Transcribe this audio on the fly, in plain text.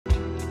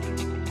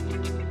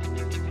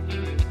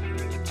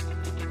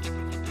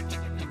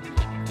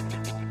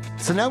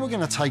So now we're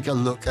going to take a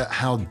look at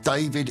how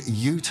David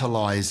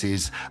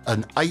utilizes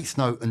an 8th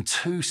note and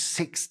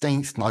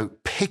 2/16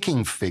 note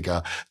picking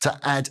figure to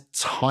add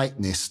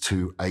tightness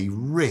to a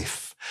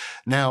riff.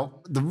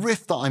 Now, the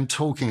riff that I'm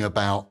talking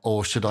about,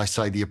 or should I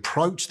say the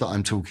approach that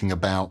I'm talking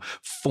about,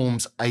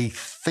 forms a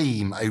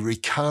theme, a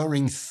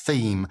recurring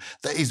theme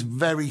that is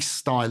very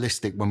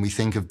stylistic when we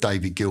think of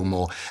David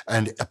Gilmour,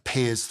 and it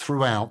appears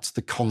throughout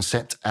the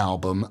concept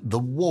album The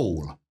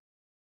Wall.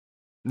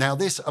 Now,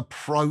 this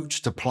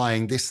approach to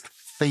playing, this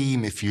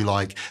theme, if you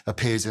like,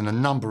 appears in a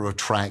number of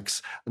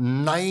tracks,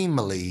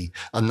 namely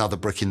Another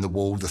Brick in the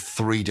Wall, the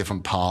 3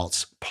 different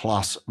parts,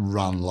 plus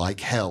Run Like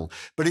Hell.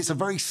 But it's a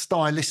very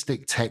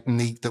stylistic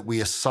technique that we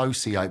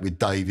associate with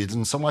David,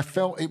 and so I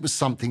felt it was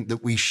something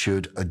that we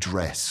should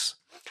address.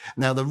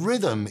 Now, the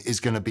rhythm is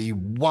going to be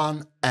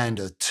 1 and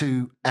a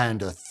 2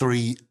 and a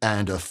 3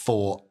 and a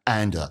 4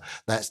 and a.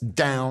 That's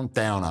down,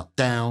 down, up,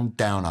 down,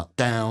 down, up,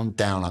 down,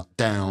 down, up,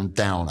 down,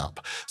 down,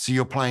 up. So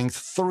you're playing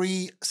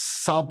 3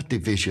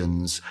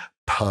 subdivisions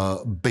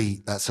per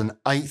beat. That's an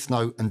 8th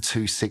note and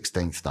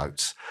 2/16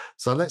 notes.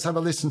 So let's have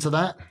a listen to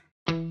that.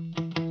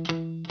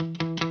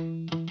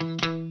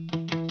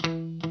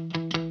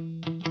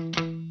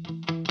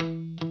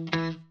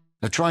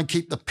 Now try and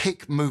keep the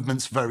pick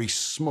movements very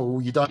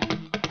small. You don't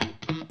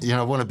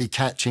want to be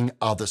catching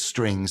other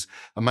strings,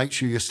 and make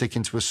sure you're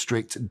sticking to a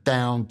strict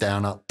down,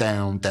 down, up,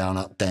 down, down,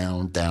 up,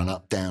 down, down,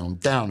 up, down,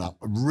 down, up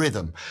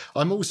rhythm.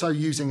 I'm also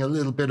using a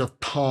little bit of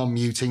palm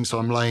muting, so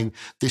I'm laying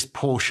this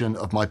portion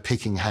of my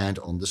picking hand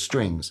on the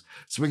strings.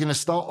 So we're going to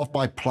start off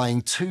by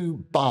playing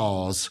 2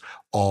 bars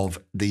of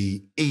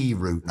the E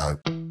root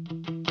note.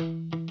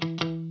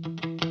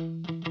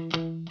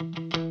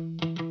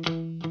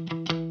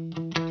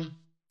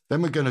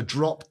 Then we're going to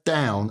drop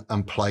down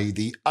and play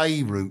the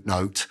A root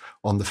note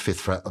on the 5th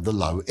fret of the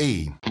low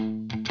E.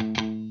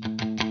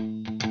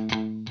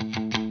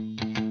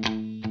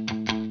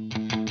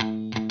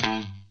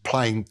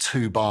 Playing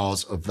 2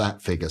 bars of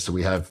that figure. So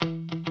we have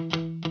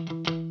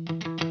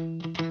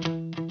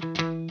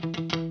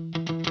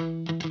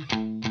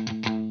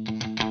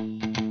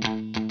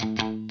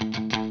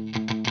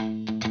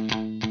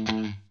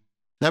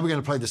now we're going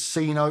to play the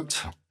C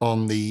note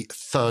on the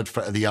 3rd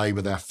fret of the A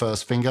with our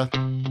 1st finger.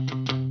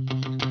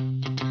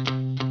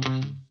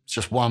 It's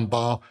just 1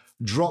 bar.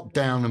 Drop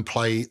down and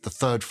play the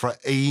 3rd fret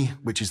E,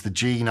 which is the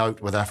G note,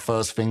 with our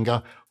 1st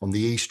finger on the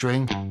E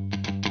string.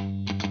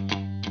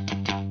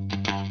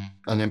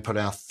 And then put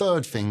our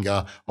 3rd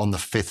finger on the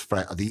 5th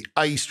fret of the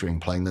A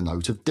string, playing the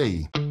note of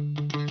D.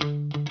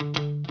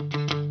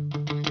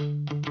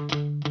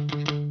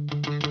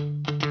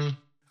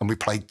 And we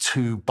played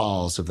 2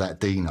 bars of that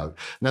D note.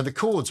 Now the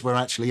chords we're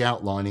actually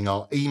outlining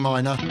are E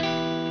minor,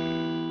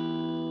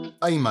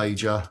 A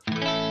major,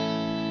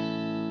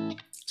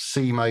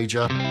 C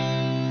major,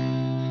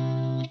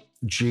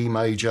 G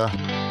major,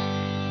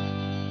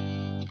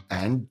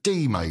 and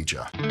D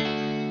major.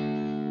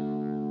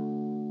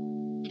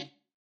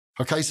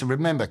 Okay, so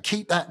remember,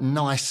 keep that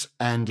nice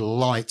and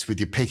light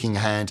with your picking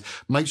hand.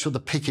 Make sure the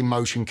picking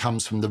motion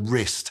comes from the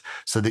wrist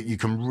so that you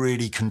can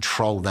really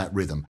control that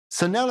rhythm.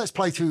 So now let's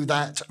play through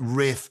that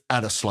riff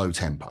at a slow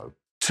tempo.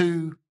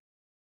 2,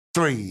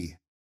 3,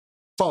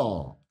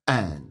 4,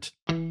 and...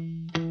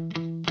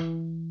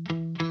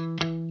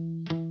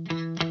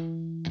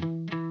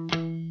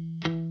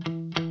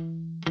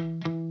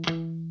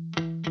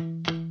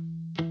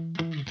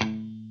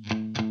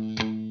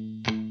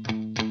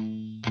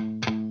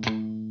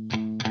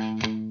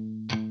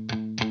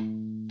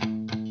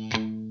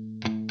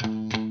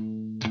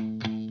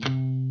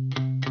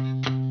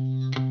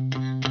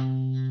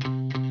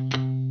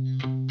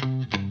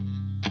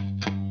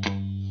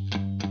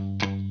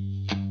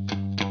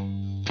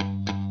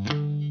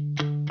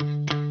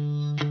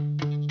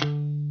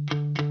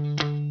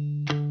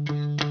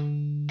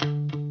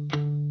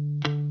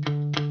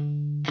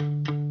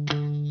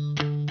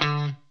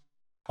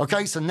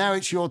 Okay, so now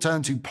it's your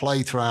turn to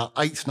play through our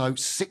 8th note,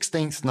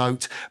 16th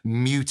note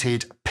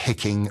muted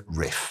picking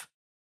riff.